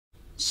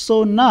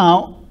So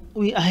now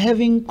we are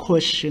having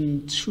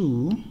question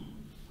 2.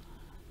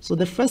 So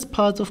the first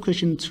part of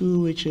question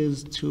 2, which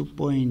is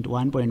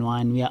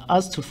 2.1.1, we are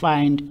asked to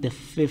find the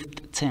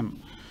fifth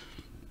term.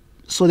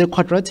 So the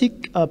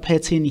quadratic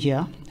pattern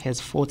here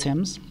has 4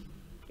 terms,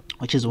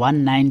 which is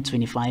 1, 9,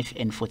 25,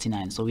 and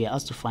 49. So we are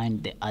asked to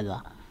find the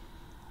other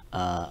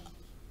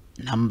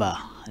number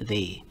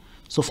there.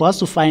 So for us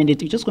to find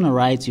it, you're just going to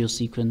write your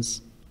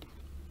sequence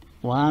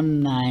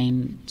 1,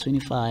 9,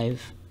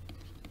 25,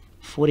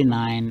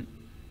 49,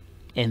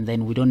 and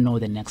then we don't know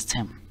the next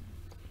term.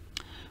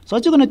 So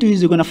what you're going to do is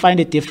you're going to find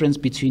a difference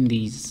between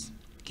these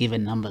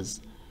given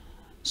numbers.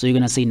 So you're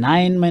going to say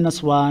 9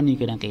 minus 1, you're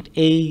going to get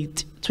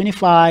 8.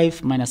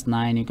 25 minus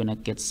 9, you're going to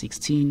get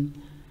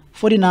 16.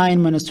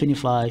 49 minus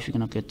 25, you're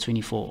going to get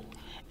 24.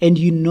 And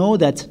you know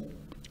that,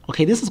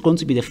 okay, this is going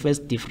to be the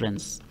first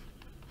difference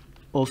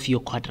of your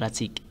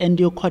quadratic. And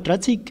your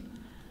quadratic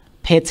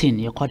pattern,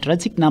 your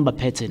quadratic number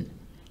pattern,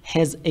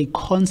 has a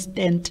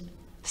constant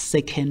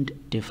second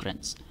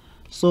difference.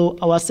 So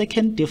our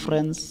second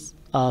difference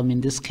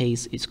in this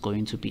case is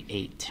going to be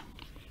 8.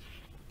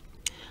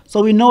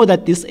 So we know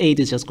that this 8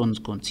 is just going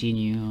to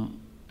continue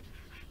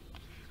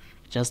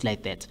just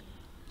like that.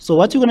 So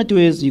what you're going to do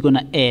is you're going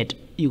to add.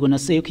 You're going to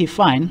say, okay,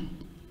 fine.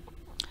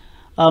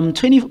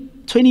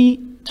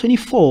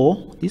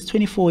 24, this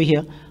 24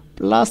 here,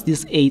 plus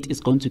this 8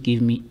 is going to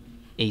give me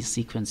a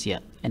sequence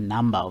here, a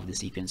number of the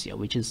sequence here,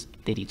 which is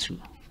 32.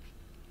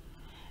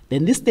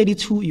 Then this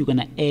 32, you're going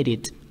to add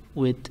it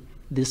with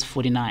this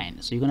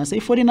 49. So you're going to say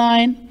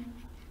 49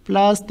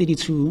 plus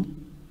 32,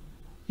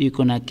 you're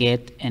going to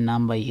get a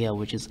number here,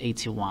 which is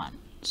 81.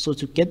 So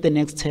to get the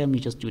next term,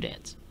 you just do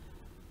that.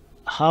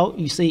 How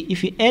you say,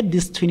 if you add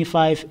this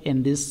 25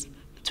 and this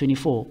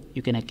 24,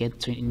 you're going to get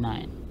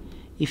 29.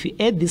 If you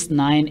add this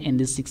 9 and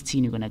this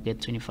 16, you're going to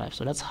get 25.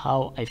 So that's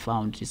how I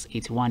found this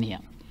 81 here.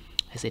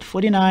 I said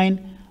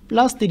 49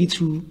 plus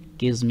 32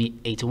 gives me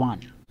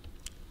 81.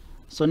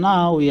 So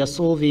now we are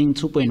solving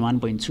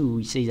 2.1.2.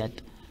 We say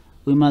that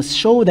we must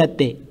show that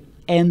the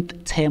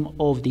nth term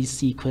of this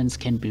sequence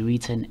can be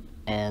written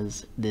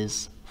as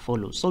this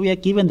follows. So we are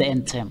given the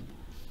nth term,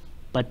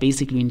 but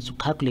basically we need to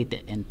calculate the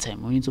nth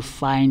term. We need to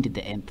find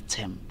the nth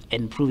term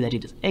and prove that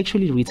it is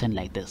actually written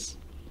like this.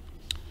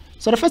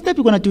 So the first step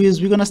we're going to do is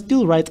we're going to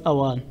still write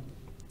our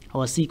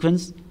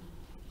sequence,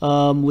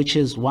 which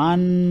is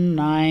 1,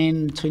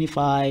 9,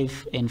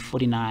 25, and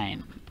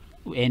 49.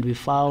 And we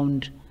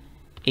found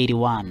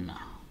 81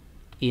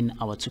 in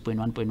our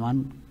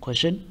 2.1.1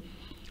 question.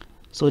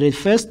 So the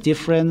first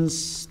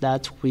difference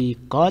that we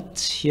got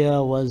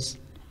here was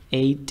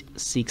 8,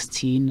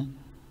 16,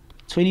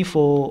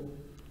 24,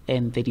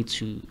 and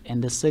 32.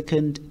 And the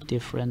second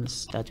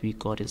difference that we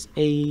got is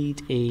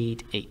 8,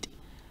 8, 8.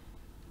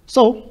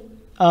 So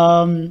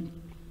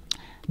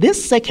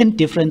this second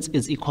difference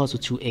is equal to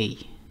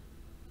 2a.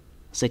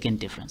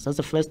 Second difference. That's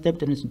the first step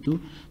that we need to do.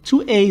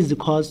 2a is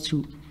equals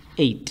to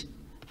 8.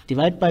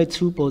 Divide by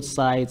 2 both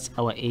sides.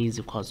 Our a is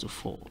equals to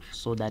 4.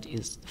 So that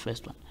is the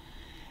first one.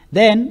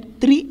 Then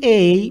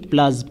 3a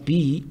plus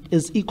b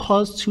is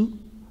equals to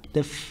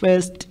the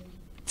first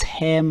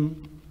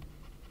term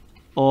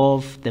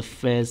of the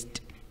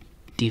first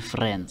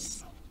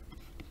difference.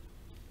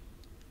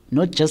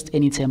 Not just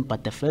any term,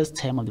 but the first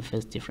term of the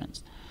first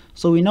difference.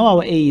 So we know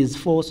our a is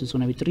 4, so it's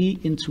going to be 3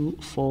 into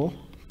 4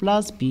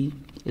 plus b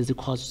is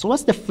equal to, so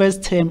what's the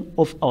first term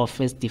of our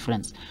first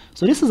difference?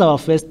 So this is our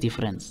first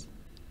difference.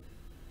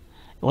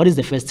 What is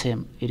the first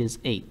term? It is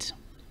 8.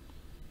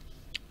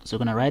 So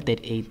we're going to write that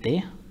 8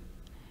 there.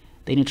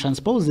 Then you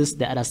transpose this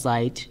the other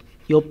side.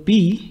 Your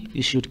b,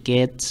 you should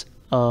get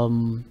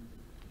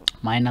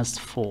minus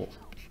 4.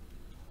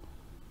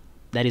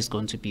 That is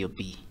going to be your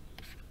b.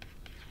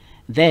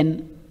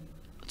 Then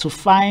to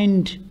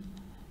find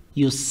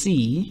your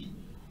c,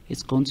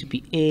 it's going to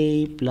be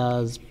a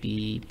plus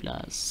b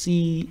plus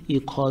c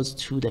equals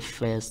to the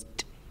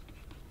first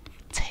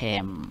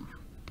term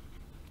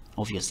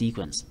of your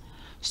sequence.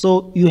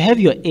 So you have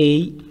your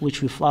a,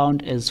 which we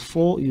found as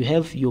 4. You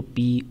have your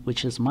b,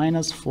 which is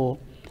minus 4,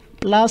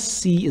 plus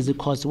c is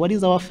equal to, what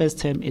is our first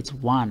term? It's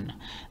 1.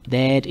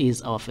 That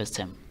is our first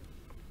term.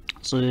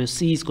 So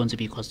c is going to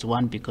be equal to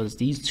 1 because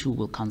these two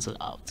will cancel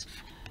out.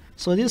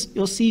 So this,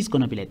 your c is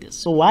going to be like this.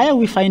 So why are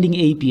we finding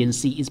a, b, and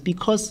c? It's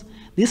because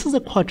this is a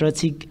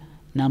quadratic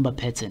number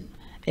pattern.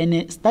 And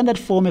a standard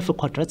form of a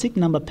quadratic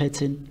number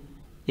pattern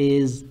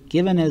is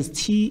given as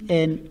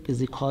Tn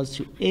is equals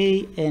to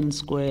an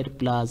squared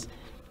plus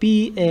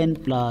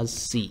bn plus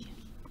c.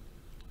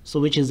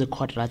 So which is a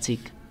quadratic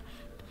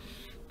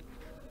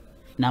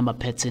number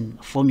pattern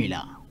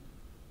formula,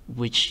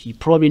 which you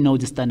probably know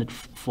the standard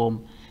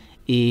form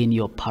in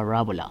your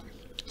parabola.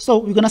 So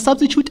we're going to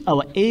substitute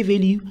our a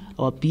value,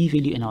 our b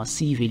value, and our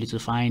c value to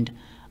find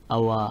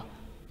our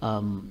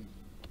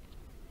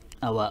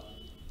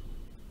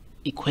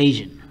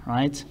equation,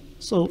 right?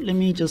 So let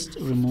me just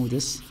remove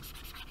this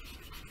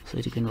so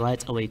that you can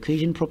write our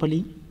equation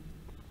properly.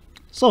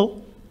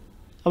 So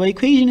our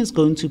equation is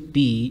going to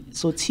be,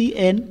 so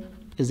Tn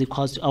is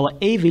equals to our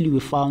a value we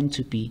found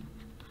to be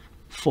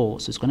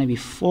 4. So it's going to be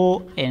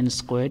 4n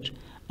squared.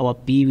 Our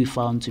b we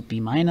found to be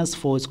minus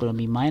 4. It's going to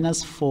be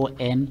minus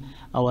 4n.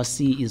 Our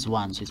c is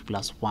 1, so it's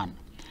plus 1.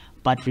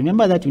 But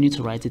remember that we need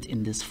to write it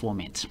in this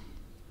format.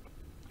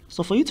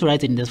 So for you to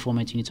write it in this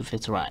format, you need to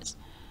factorize.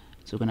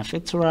 So we're going to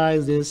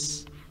factorize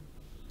this,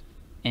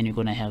 and you're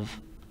going to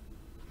have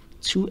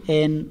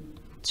 2n,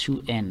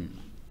 2n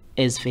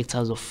as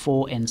factors of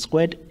 4n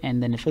squared,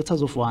 and then the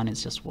factors of 1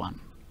 is just 1.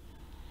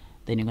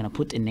 Then you're going to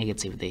put a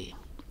negative there.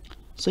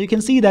 So you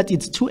can see that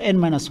it's 2n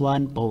minus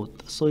 1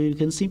 both. So you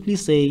can simply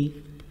say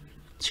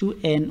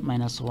 2n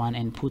minus 1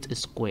 and put a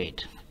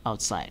squared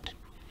outside.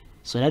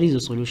 So that is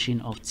the solution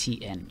of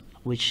Tn,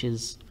 which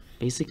is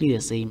basically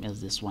the same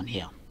as this one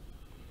here.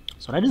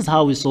 So that is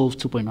how we solve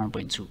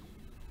 2.1.2.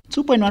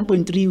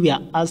 2.1.3, we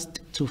are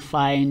asked to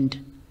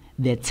find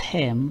the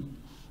term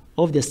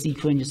of the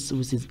sequence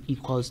which is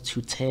equals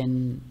to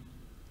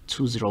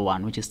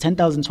 10,201, which is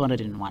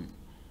 10,201.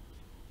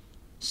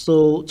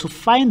 So to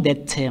find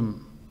that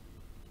term,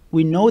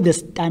 we know the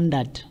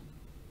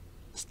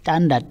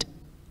standard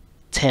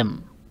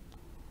term,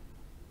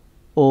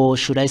 or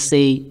should I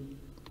say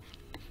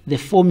the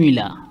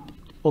formula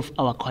of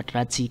our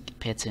quadratic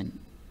pattern,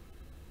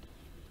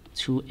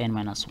 2n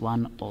minus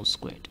 1 all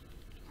squared.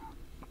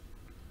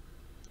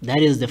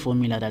 That is the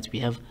formula that we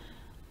have,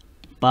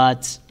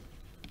 but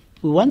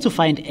we want to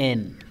find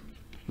n.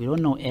 We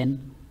don't know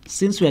n,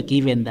 since we are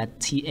given that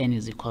Tn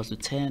is equal to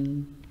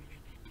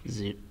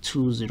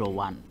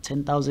 10,201,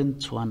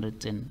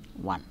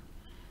 10,201.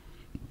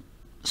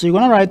 So you're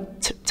going to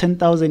write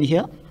 10,000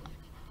 here,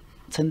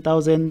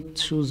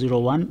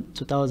 10,201,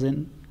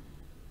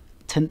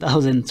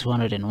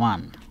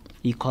 10,201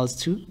 equals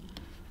to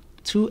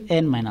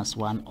 2n minus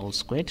 1 all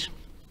squared.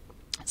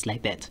 It's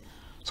like that.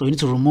 So we need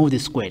to remove the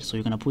square. So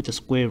you're going to put a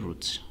square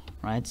root,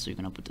 right? So you're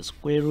going to put the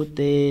square root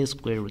there,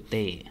 square root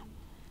there.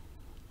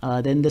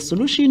 Then the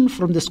solution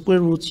from the square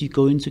root, you're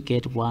going to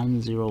get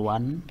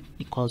 101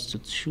 equals to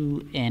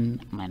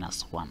 2n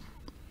minus 1.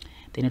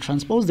 Then you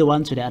transpose the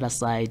 1 to the other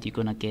side, you're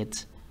going to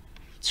get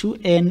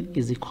 2n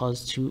is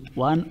equals to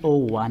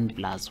 101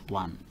 plus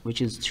 1,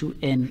 which is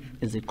 2n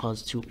is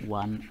equals to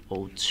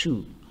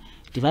 102.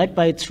 Divide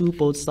by 2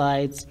 both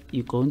sides,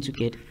 you're going to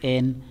get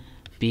n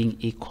being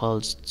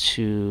equals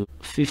to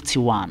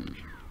 51.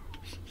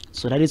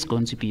 So that is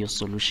going to be your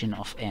solution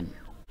of n.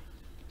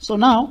 So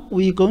now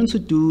we're going to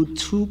do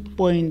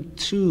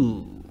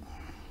 2.2,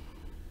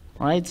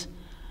 right?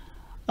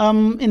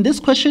 In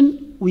this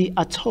question, we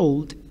are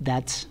told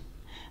that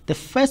the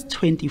first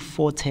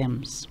 24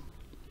 terms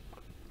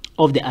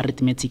of the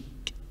arithmetic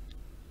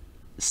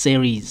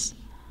series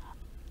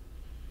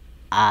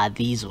are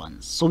these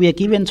ones. So we are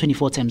given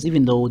 24 terms,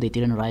 even though they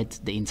didn't write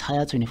the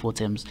entire 24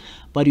 terms,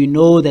 but you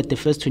know that the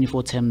first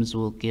 24 terms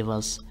will give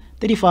us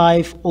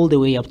 35 all the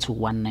way up to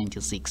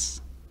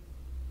 196.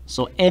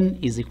 So n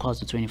is equal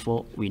to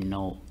 24, we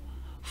know,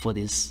 for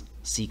this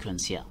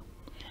sequence here.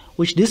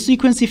 Which this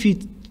sequence, if you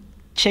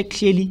check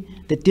clearly,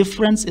 the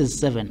difference is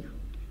 7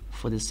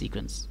 for this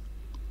sequence.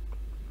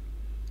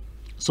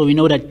 So we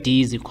know that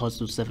d is equal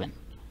to 7.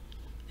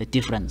 The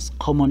difference,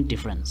 common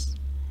difference,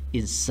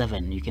 is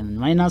 7. You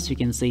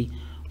can say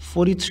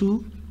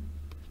 42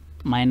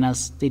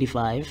 minus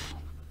 35,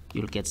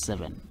 you'll get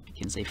 7. You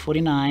can say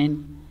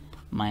 49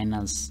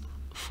 minus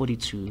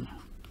 42,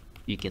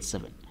 you get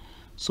 7.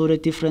 So the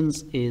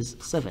difference is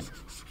 7.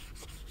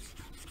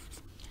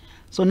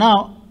 So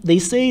now they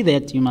say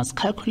that you must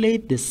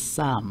calculate the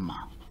sum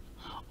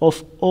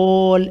of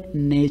all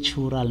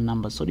natural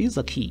numbers. So these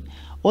are key.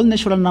 All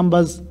natural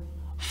numbers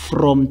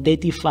from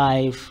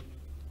 35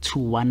 to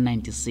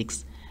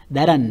 196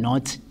 that are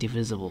not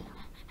divisible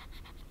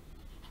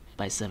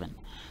by 7.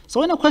 So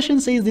when a question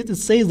says this, it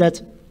says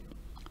that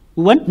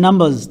we want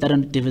numbers that are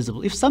not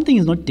divisible. If something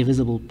is not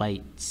divisible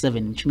by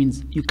 7, which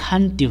means you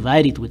can't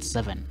divide it with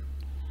 7.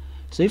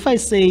 So if I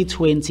say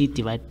 20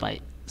 divided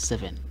by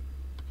 7,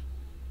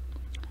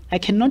 I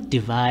cannot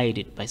divide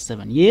it by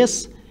 7.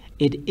 Yes,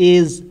 it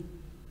is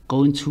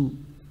going to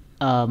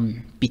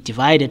be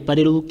divided, but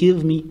it will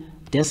give me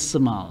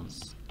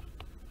decimals.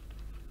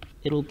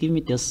 It will give me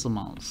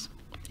decimals.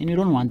 And you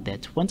don't want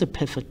that. You want a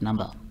perfect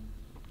number.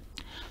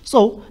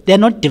 So they're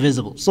not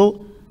divisible.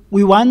 So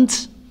we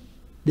want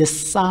the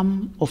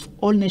sum of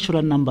all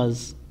natural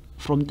numbers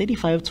from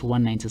 35 to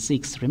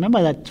 196.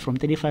 Remember that from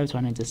 35 to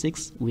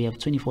 196, we have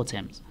 24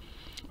 terms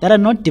that are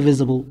not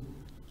divisible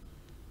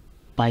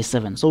by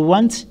 7. So we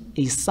want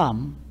a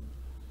sum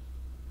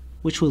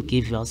which will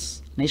give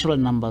us natural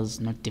numbers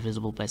not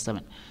divisible by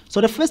 7. So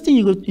the first thing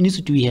you need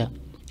to do here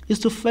is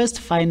to first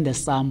find the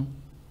sum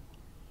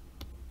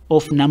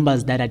of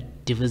numbers that are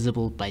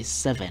divisible by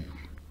 7.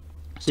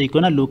 So you're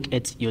going to look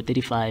at your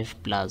 35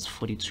 plus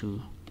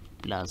 42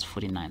 plus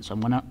 49. So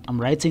I'm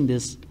writing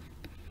this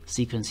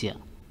sequence here,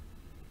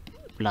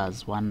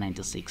 plus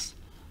 196.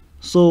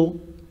 So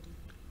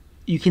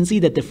you can see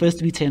that the first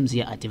 3 terms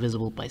here are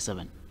divisible by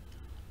 7.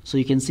 So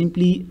you can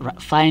simply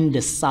find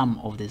the sum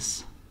of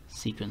this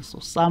sequence. So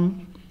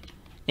sum,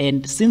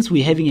 and since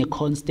we're having a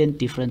constant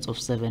difference of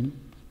 7,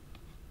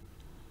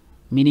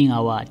 meaning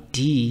our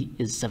d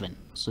is 7.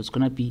 So it's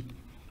going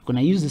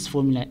to use this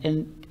formula,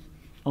 n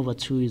over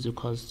 2 is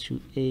equals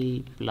to a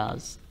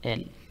plus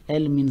l.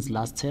 L means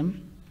last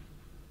term.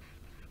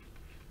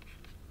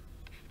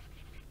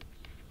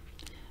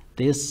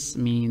 This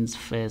means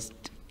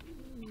first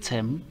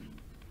term.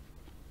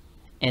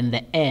 And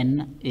the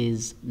n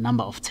is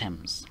number of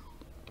terms.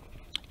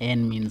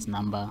 N means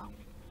number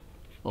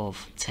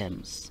of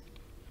terms.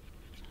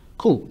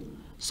 Cool.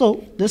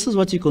 So this is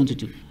what you're going to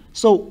do.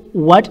 So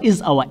what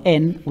is our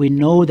n? We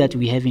know that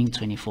we're having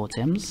 24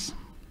 terms.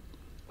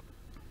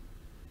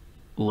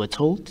 We were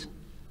told.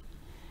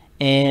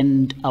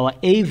 And our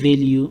a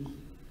value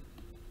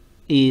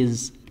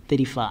is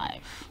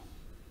 35.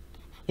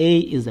 A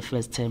is the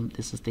first term.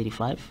 This is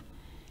 35.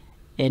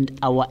 And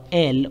our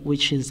L,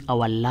 which is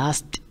our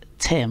last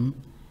term,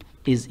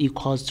 is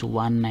equals to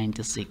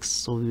 196.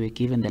 So we were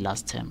given the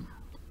last term.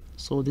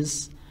 So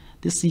this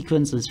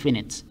sequence is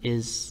finite.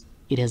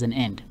 It has an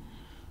end.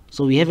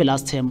 So we have a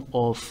last term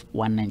of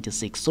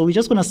 196. So we're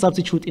just going to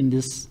substitute in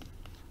this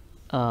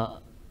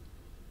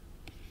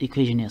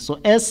equation here.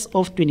 So S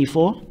of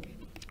 24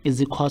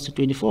 is equals to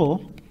 24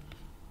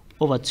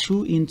 over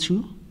 2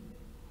 into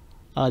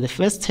the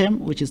first term,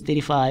 which is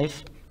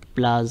 35,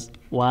 plus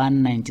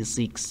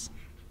 196.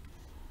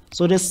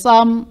 So the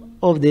sum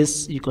of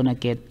this, you're going to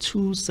get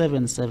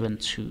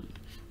 2772.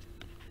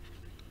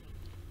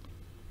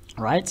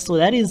 Right? So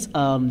that is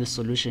the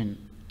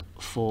solution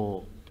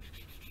for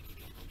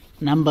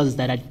numbers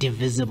that are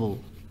divisible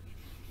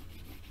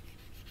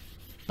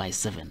by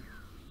 7.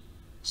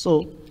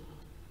 So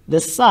the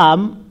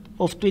sum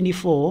of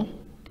 24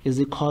 is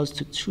equals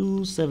to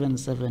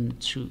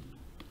 2772.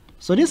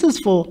 So this is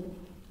for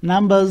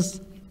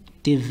numbers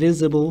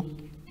divisible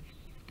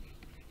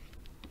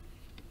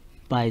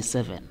by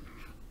 7.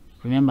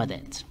 Remember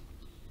that.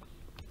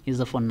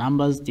 These are for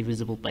numbers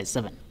divisible by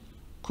 7.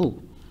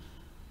 Cool.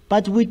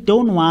 But we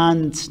don't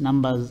want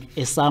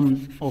a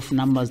sum of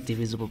numbers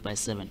divisible by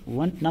 7. We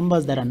want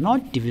numbers that are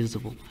not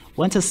divisible. We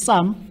want a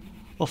sum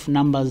of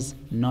numbers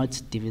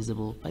not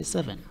divisible by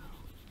 7.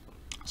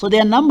 So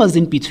there are numbers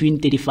in between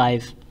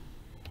 35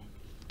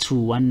 to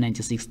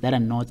 196 that are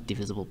not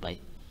divisible by.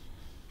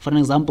 For an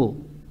example,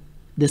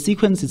 the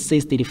sequence, it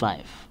says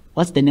 35.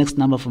 What's the next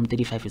number from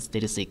 35? It's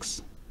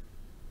 36.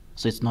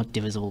 So it's not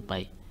divisible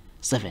by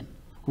 7.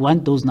 We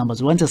want those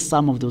numbers. We want a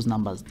sum of those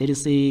numbers.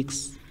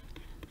 36,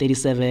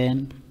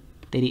 37,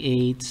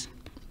 38,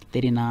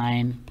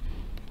 39,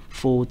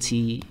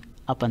 40,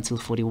 up until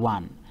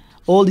 41.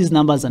 All these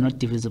numbers are not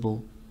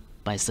divisible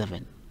by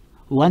 7.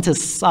 We want a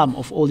sum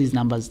of all these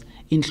numbers,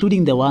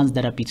 including the ones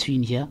that are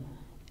between here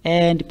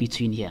and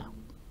between here.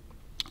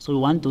 So we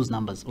want those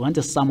numbers. We want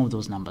a sum of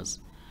those numbers.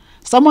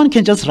 Someone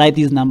can just write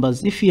these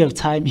numbers. If you have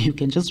time, you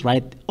can just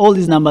write all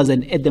these numbers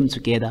and add them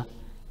together.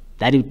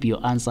 That will be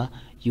your answer.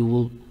 You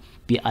will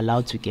be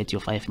allowed to get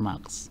your 5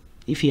 marks.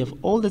 If you have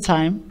all the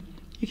time,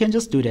 you can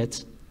just do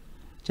that.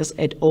 Just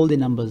add all the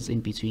numbers in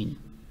between.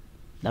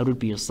 That would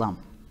be your sum.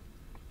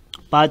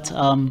 But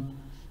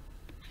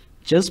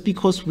just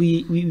because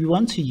we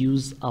want to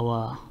use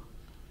our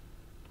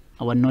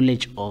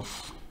knowledge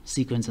of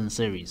sequence and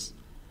series.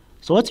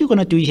 So what you're going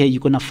to do here,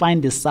 you're going to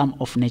find the sum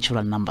of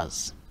natural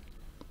numbers.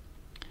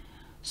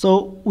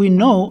 So we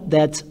know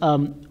that,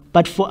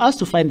 but for us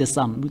to find the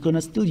sum, we're going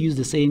to still use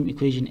the same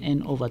equation,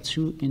 n over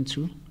 2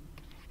 into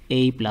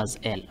a plus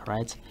l,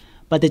 right?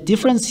 But the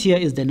difference here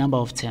is the number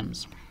of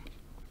terms.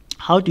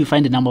 How do you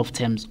find the number of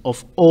terms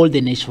of all the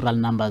natural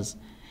numbers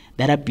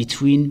that are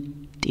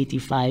between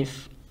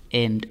 35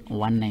 and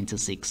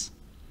 196?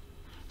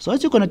 So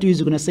what you're going to do is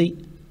you're going to say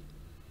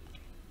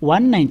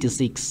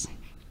 196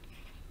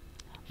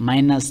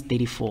 minus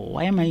 34.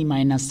 Why am I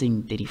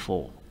minusing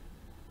 34?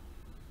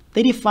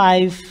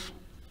 35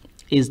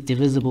 is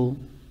divisible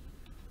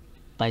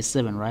by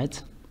 7,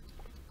 right?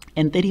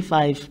 And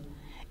 35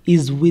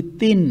 is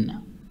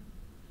within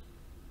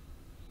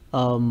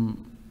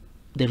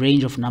the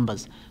range of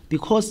numbers,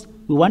 because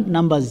we want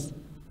numbers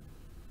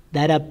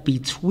that are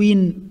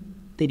between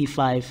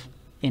 35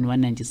 and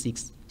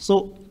 196.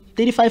 So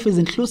 35 is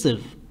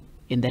inclusive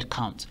in that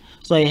count.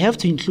 So I have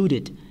to include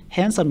it.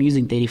 Hence, I'm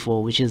using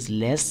 34, which is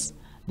less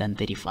than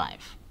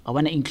 35. I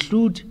want to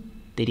include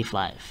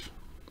 35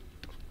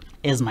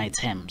 as my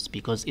terms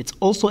because it's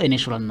also a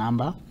natural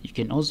number. You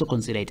can also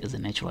consider it as a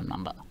natural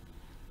number.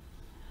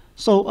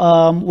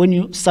 So when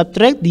you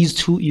subtract these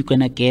two, you're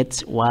going to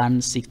get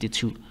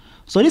 162.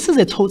 So this is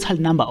a total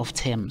number of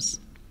terms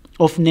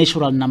of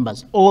natural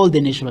numbers, all the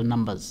natural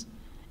numbers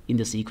in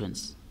the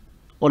sequence,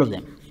 all of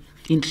them,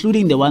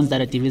 including the ones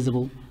that are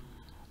divisible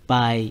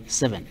by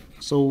 7.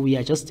 So we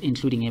are just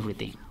including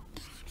everything.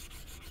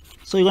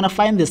 So you're going to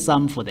find the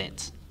sum for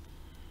that.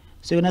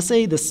 So you're going to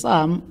say the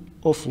sum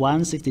of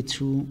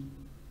 162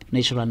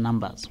 natural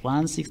numbers,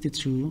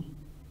 162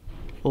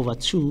 over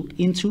 2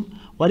 into,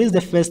 what is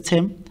the first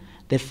term?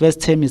 The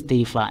first term is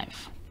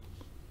 35.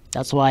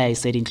 That's why I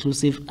said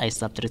inclusive, I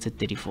subtracted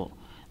 34.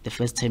 The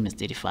first term is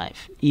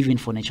 35, even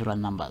for natural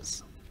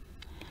numbers.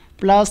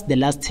 Plus the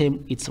last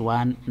term, it's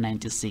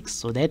 196,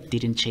 so that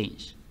didn't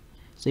change.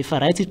 So if I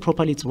write it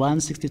properly, it's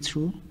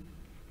 162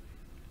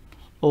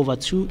 over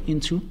 2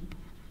 into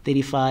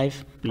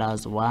 35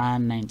 plus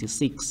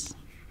 196.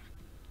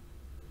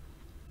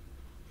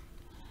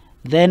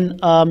 Then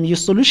your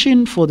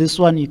solution for this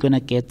one, you're going to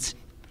get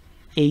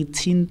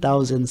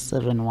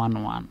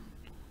 18,711.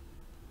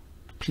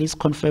 Please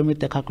confirm with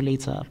the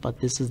calculator, but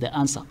this is the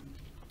answer.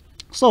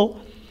 So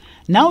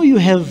now you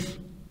have,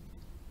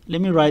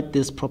 let me write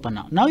this proper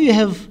now. Now you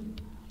have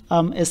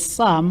a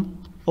sum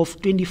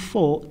of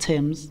 24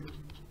 terms,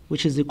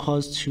 which is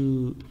equals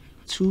to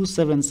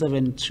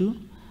 2772.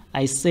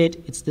 I said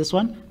it's this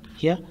one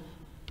here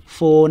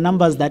for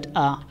numbers that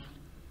are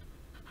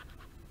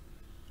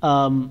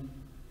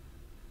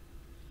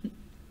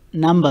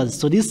numbers.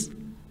 So this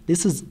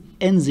is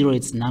N0,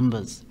 it's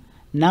numbers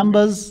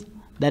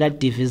that are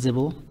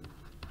divisible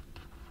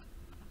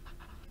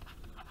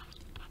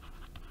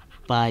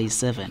by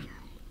 7,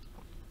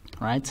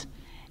 right?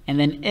 And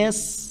then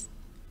S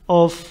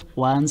of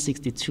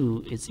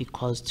 162 is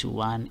equals to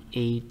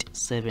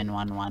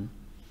 18711.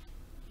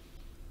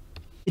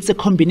 It's a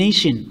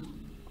combination.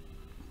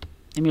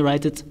 Let me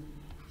write it.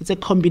 It's a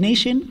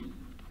combination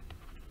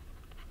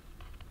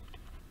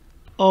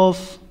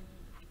of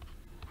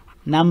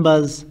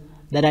numbers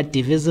that are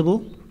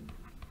divisible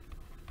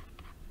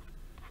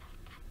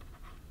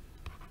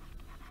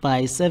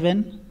by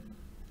 7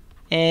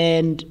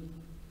 and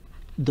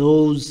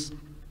those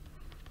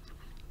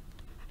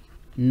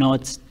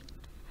not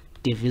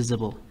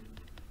divisible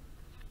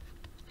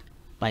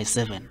by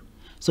 7.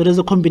 So there's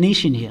a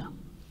combination here.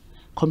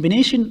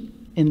 Combination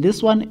in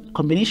this one,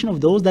 combination of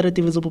those that are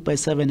divisible by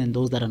 7 and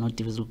those that are not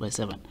divisible by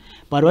 7.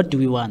 But what do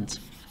we want?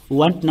 We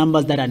want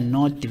numbers that are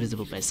not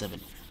divisible by 7.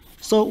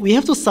 So we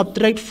have to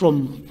subtract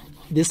from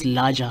this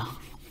larger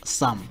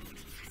sum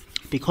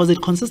because it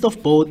consists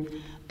of both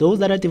those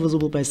that are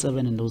divisible by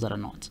 7 and those that are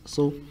not.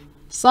 So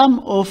sum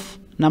of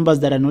numbers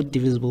that are not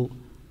divisible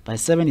by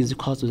 7 is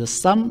equal to the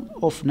sum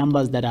of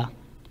numbers that have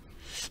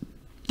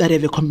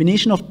a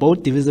combination of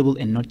both divisible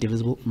and not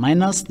divisible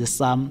minus the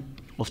sum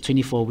of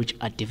 24 which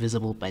are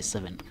divisible by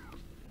 7.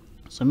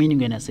 So meaning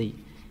we're going to say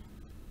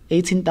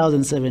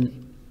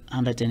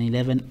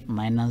 18,711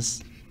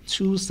 minus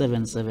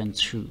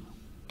 2772.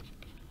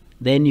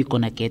 Then you're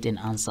going to get an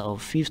answer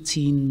of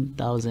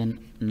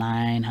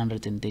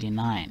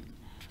 15,939.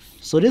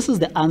 So this is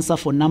the answer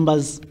for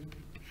numbers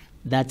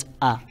that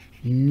are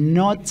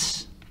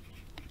not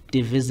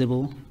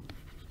divisible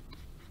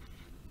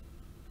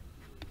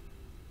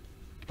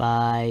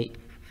by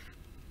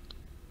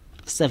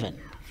 7.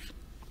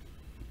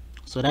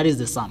 So that is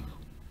the sum.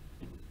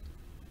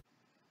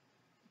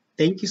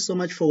 Thank you so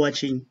much for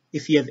watching.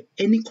 If you have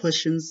any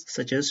questions,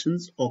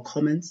 suggestions, or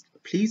comments,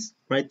 please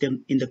write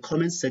them in the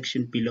comment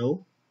section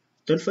below.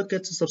 Don't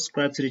forget to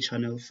subscribe to the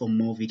channel for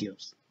more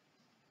videos.